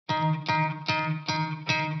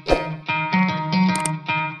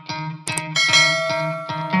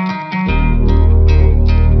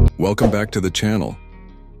Welcome back to the channel.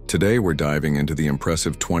 Today we're diving into the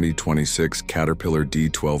impressive 2026 Caterpillar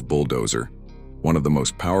D12 Bulldozer, one of the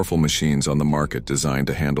most powerful machines on the market designed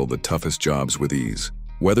to handle the toughest jobs with ease.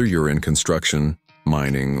 Whether you're in construction,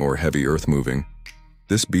 mining, or heavy earth moving,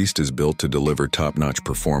 this beast is built to deliver top-notch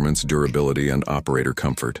performance, durability, and operator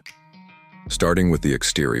comfort. Starting with the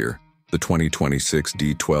exterior, the 2026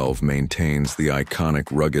 D12 maintains the iconic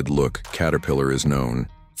rugged look Caterpillar is known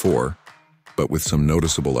for, but with some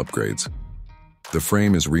noticeable upgrades. The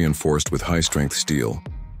frame is reinforced with high-strength steel,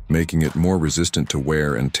 making it more resistant to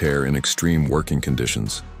wear and tear in extreme working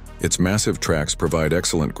conditions. Its massive tracks provide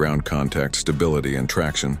excellent ground contact stability and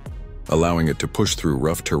traction, allowing it to push through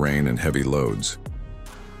rough terrain and heavy loads.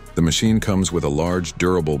 The machine comes with a large,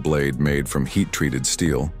 durable blade made from heat-treated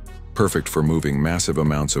steel, perfect for moving massive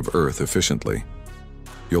amounts of earth efficiently.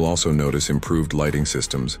 You'll also notice improved lighting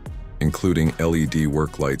systems, including LED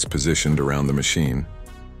work lights positioned around the machine,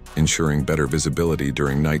 ensuring better visibility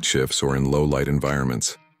during night shifts or in low-light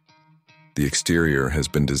environments. The exterior has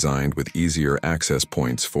been designed with easier access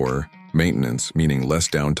points for maintenance, meaning less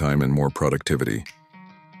downtime and more productivity.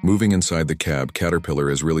 Moving inside the cab, Caterpillar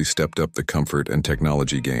has really stepped up the comfort and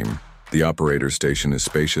technology game. The operator station is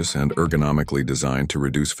spacious and ergonomically designed to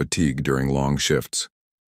reduce fatigue during long shifts.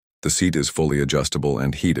 The seat is fully adjustable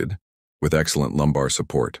and heated, with excellent lumbar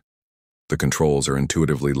support. The controls are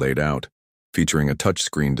intuitively laid out, featuring a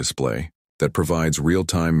touchscreen display that provides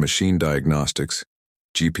real-time machine diagnostics,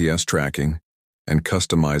 GPS tracking, and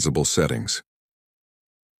customizable settings.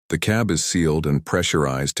 The cab is sealed and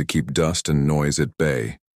pressurized to keep dust and noise at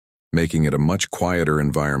bay, making it a much quieter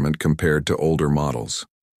environment compared to older models.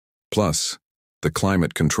 Plus, the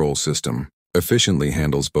climate control system efficiently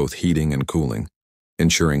handles both heating and cooling,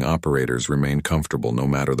 ensuring operators remain comfortable no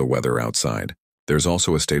matter the weather outside. There's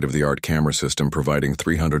also a state-of-the-art camera system providing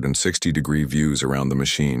 360-degree views around the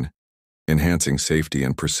machine, enhancing safety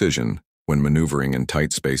and precision when maneuvering in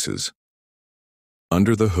tight spaces.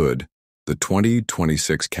 Under the hood, the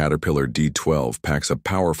 2026 Caterpillar D12 packs a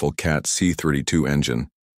powerful Cat C32 engine,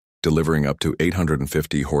 delivering up to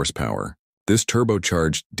 850 horsepower. This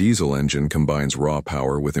turbocharged diesel engine combines raw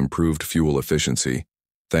power with improved fuel efficiency,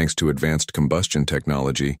 thanks to advanced combustion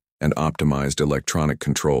technology and optimized electronic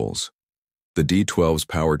controls. The D12's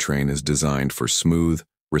powertrain is designed for smooth,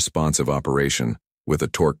 responsive operation with a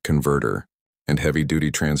torque converter and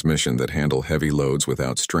heavy-duty transmission that handle heavy loads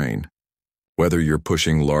without strain. Whether you're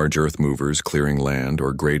pushing large earth movers, clearing land,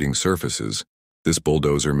 or grading surfaces, this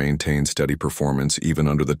bulldozer maintains steady performance even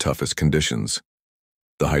under the toughest conditions.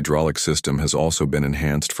 The hydraulic system has also been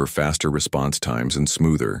enhanced for faster response times and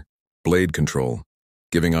smoother blade control,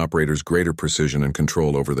 giving operators greater precision and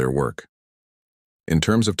control over their work. In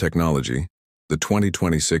terms of technology, the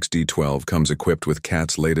 2026 D12 comes equipped with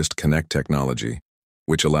Cat's latest Connect technology,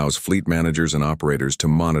 which allows fleet managers and operators to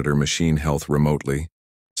monitor machine health remotely,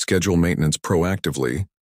 schedule maintenance proactively,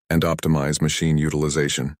 and optimize machine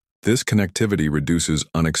utilization. This connectivity reduces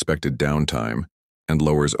unexpected downtime and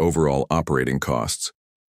lowers overall operating costs,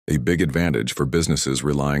 a big advantage for businesses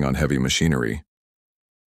relying on heavy machinery.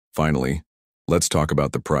 Finally, let's talk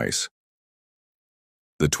about the price.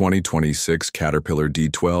 The 2026 Caterpillar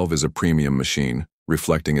D12 is a premium machine,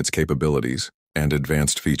 reflecting its capabilities and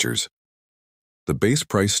advanced features. The base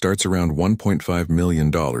price starts around $1.5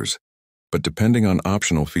 million, but depending on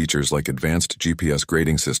optional features like advanced GPS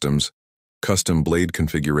grading systems, custom blade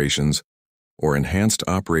configurations, or enhanced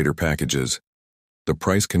operator packages, the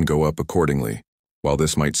price can go up accordingly. While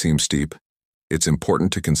this might seem steep, it's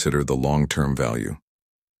important to consider the long-term value.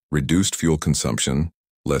 Reduced fuel consumption,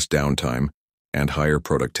 less downtime, and higher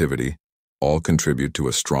productivity all contribute to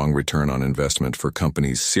a strong return on investment for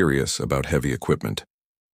companies serious about heavy equipment.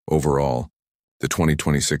 Overall, the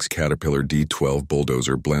 2026 Caterpillar D12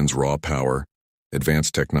 Bulldozer blends raw power,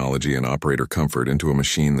 advanced technology, and operator comfort into a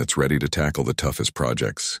machine that's ready to tackle the toughest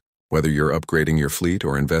projects. Whether you're upgrading your fleet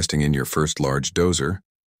or investing in your first large dozer,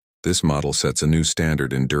 this model sets a new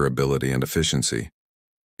standard in durability and efficiency.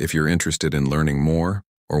 If you're interested in learning more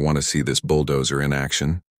or want to see this bulldozer in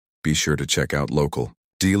action, be sure to check out local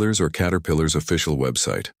dealers or Caterpillar's official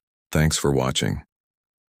website. Thanks for watching.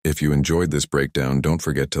 If you enjoyed this breakdown, don't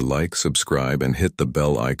forget to like, subscribe, and hit the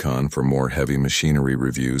bell icon for more heavy machinery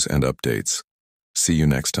reviews and updates. See you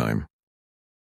next time.